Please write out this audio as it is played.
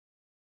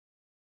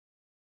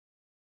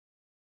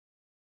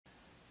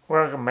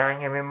Welcome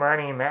back,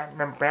 everybody. Matt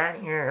the Bat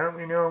here. Hope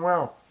you're doing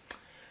well.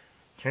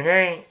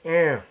 Today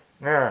is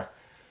the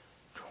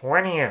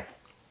 20th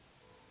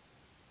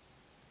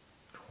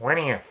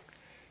 20th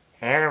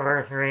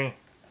anniversary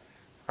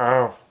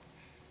of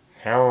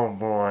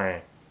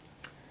Hellboy.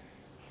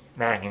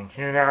 Back in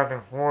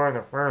 2004,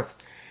 the first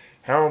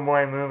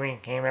Hellboy movie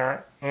came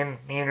out in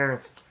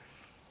theaters,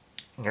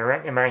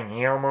 directed by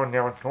Guillermo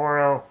del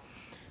Toro,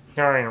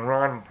 starring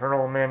Ron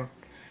Perlman,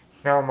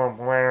 Selma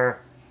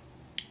Blair,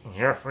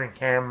 Jeffrey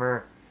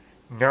Tambor,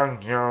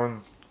 Doug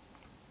Jones.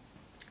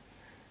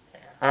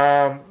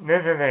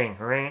 This is a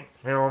great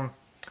film.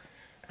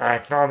 I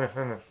saw this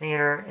in the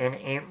theater in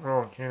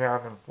April of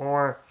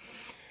 2004.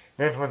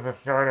 This was the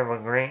start of a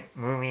great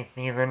movie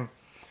season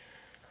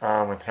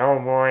with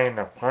Hellboy,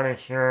 The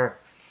Punisher,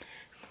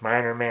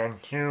 Spider-Man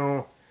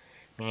 2,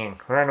 The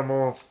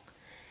Incredibles.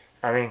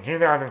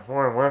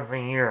 2004 was the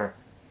year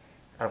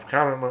of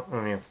comic book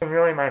movies. It was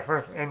really my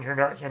first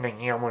introduction to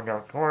Guillermo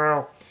del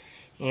Toro.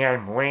 He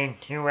had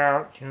Blade 2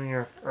 out 2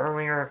 years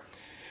earlier,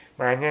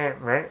 but I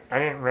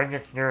didn't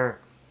register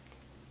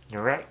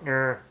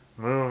director,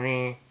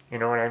 movie, you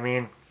know what I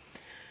mean?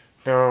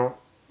 So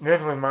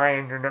this was my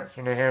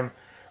introduction to him.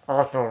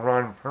 Also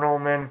Ron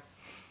Perlman.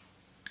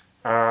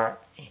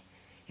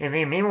 You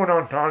see, people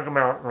don't talk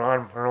about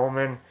Ron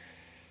Perlman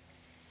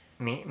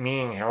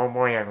being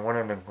Hellboy as one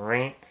of the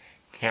great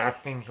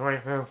casting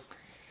choices.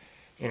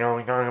 We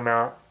talk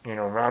about,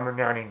 Robert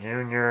Downey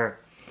Jr.,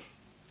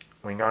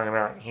 we talk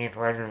about Heath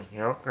Ledger's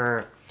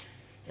Joker,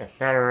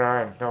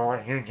 etc., and so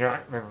on, Hugh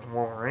Jackman's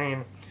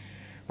Wolverine.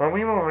 But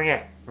we will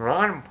forget,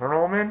 Ron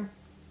Perlman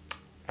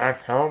as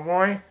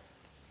Hellboy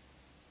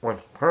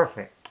was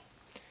perfect.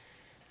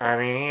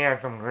 He had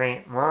some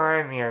great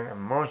lines, he had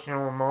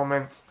emotional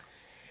moments.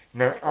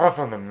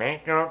 Also, the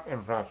makeup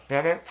and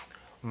prosthetics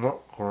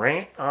look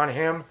great on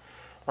him.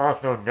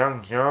 Also,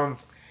 Doug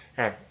Jones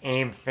as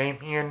Abe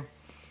Sapien.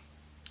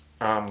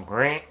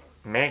 Great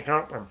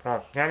makeup and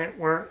prosthetic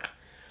work.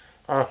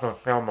 Also,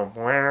 Selma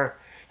Blair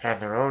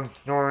has her own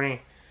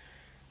story.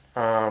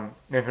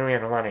 This movie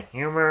has a lot of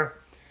humor,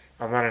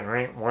 a lot of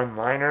great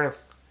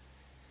one-liners.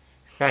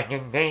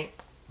 Second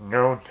date,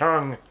 no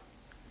tongue.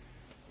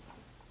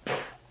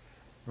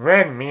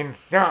 Red means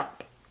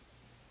stop.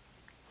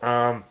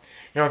 You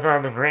also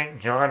have the great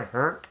John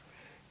Hurt.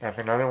 That's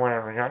another one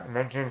I forgot to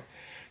mention.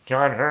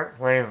 John Hurt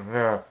plays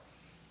the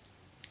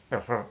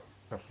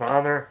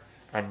father,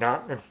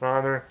 adopted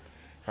father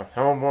of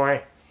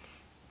Hellboy.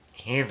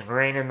 He's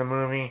great in the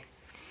movie.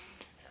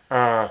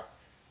 Even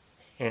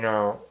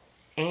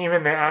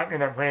the actor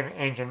that plays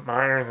Agent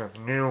Myers is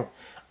new,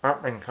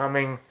 up and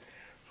coming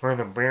for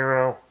the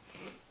Bureau.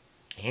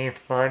 He's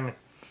fun.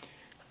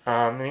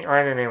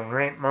 Either they have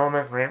great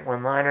moments, great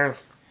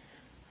one-liners.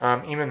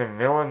 Even the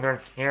villains are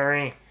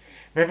scary.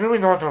 This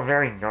movie's also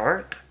very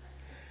dark.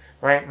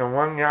 Like the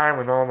one guy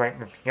with all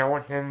the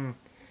skeletons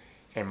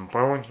and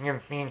bones you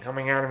can see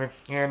coming out of his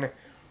skin.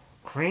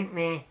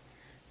 Creepy.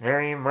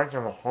 Very much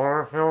of a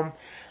horror film.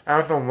 I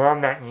also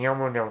love that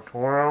Guillermo del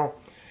Toro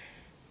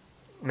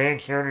made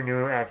sure to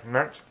do as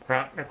much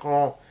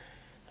practical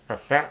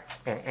effects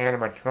and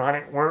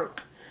animatronic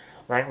work,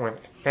 like with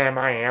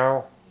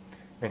Samael,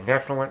 the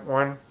Desolate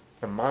One,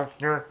 the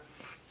monster.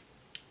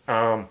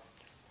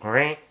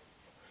 Great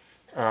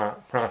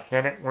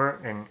prosthetic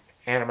work and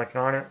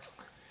animatronics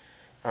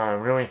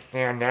really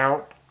stand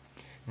out.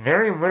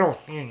 Very little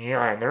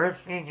CGI. There is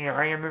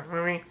CGI in this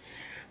movie,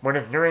 but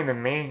it's during the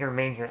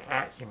major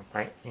action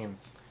fight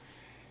scenes.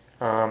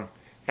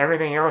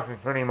 Everything else is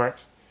pretty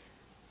much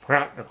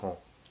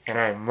practical, and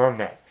I love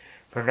that.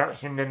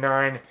 Production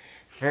design,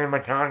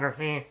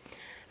 cinematography.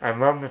 I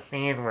love the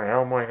scenes where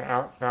Hellboy's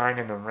outside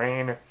in the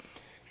rain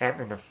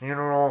after the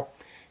funeral,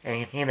 and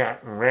you see that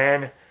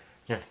red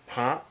just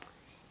pop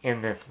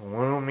in this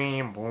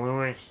gloomy,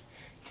 bluish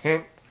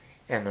tint,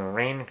 and the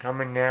rain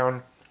coming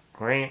down.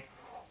 Great.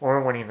 Or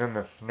when he's in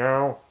the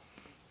snow,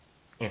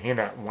 you see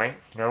that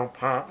white snow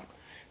pop,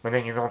 but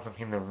then you also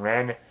see the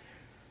red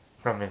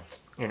from his,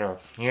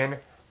 skin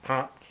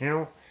pop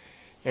too.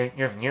 It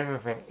just gives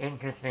us an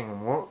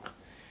interesting look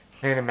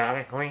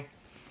cinematically.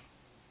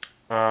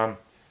 Also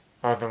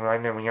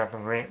right there we got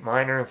some great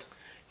liners.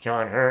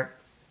 John Hurt.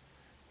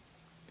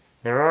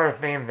 There are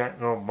things that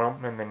go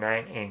bump in the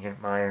night,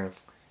 Agent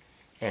Myers,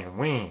 and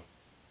we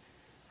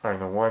are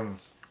the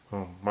ones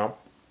who bump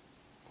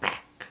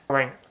back.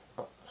 Like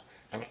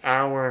an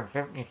hour and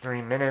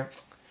 53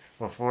 minutes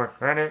before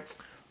credits.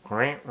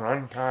 Great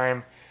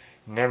runtime.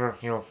 Never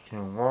feels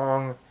too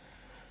long.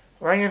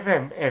 Like I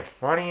said, it's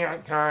funny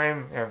at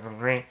times. It has some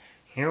great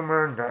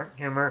humor, dark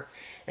humor.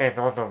 It's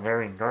also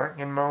very dark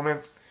in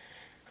moments.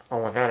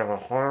 Almost out of a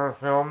horror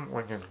film,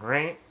 which is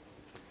great.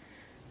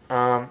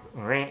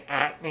 Great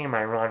acting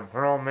by Ron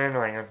Perlman,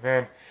 like I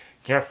said.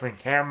 Jeffrey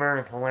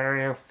Tambor is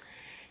hilarious.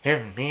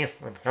 His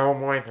beef with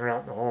Hellboy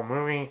throughout the whole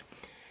movie.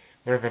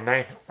 There's a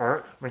nice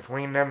arc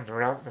between them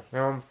throughout the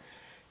film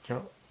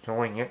till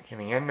we get to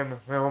the end of the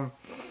film.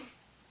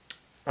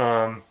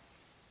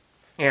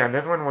 Yeah,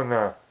 this one was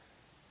a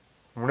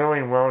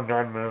really well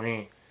done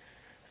movie.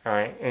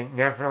 It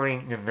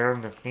definitely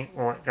deserved the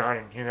sequel it got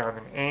in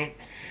 2008.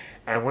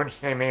 I wish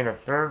they made a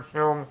third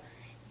film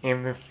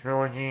in this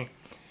trilogy,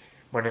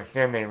 but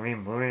instead they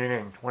rebooted it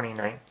in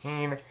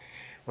 2019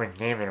 with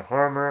David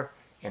Harbour,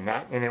 and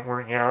that didn't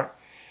work out.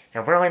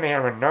 And apparently they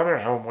have another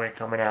Hellboy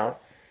coming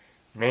out,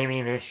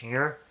 maybe this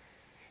year.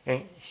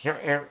 It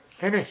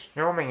finished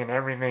filming and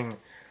everything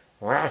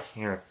last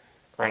year,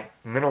 like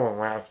middle of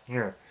last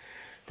year.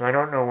 So I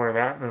don't know where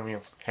that movie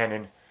is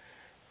headed,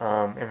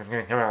 if it's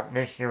going to come out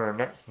this year or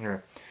next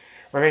year.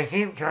 But they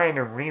keep trying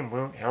to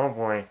reboot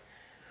Hellboy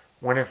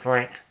when it's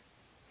like,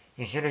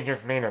 you should have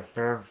just made a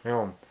third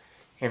film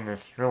in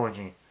this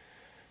trilogy.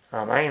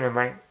 I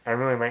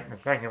really like the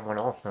second one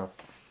also.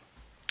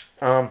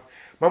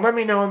 But let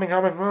me know in the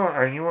comments below,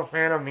 are you a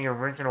fan of the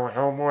original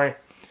Hellboy?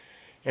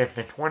 It's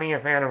the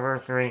 20th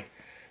anniversary.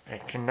 I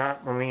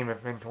cannot believe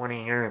it's been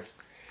 20 years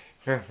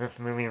since this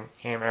movie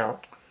came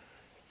out.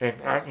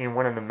 It's actually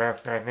one of the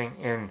best, I think,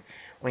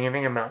 when you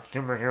think about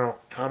superhero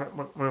comic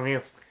book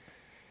movies.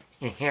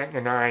 You can't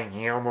deny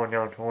Guillermo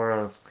del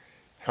Toro's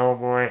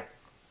Hellboy.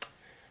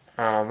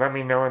 Let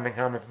me know in the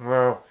comments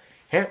below.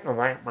 Hit the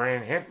like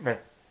button, hit the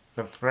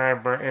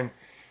subscribe button,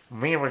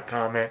 leave a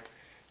comment.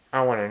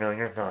 I want to know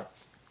your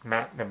thoughts.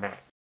 Matt the Matt.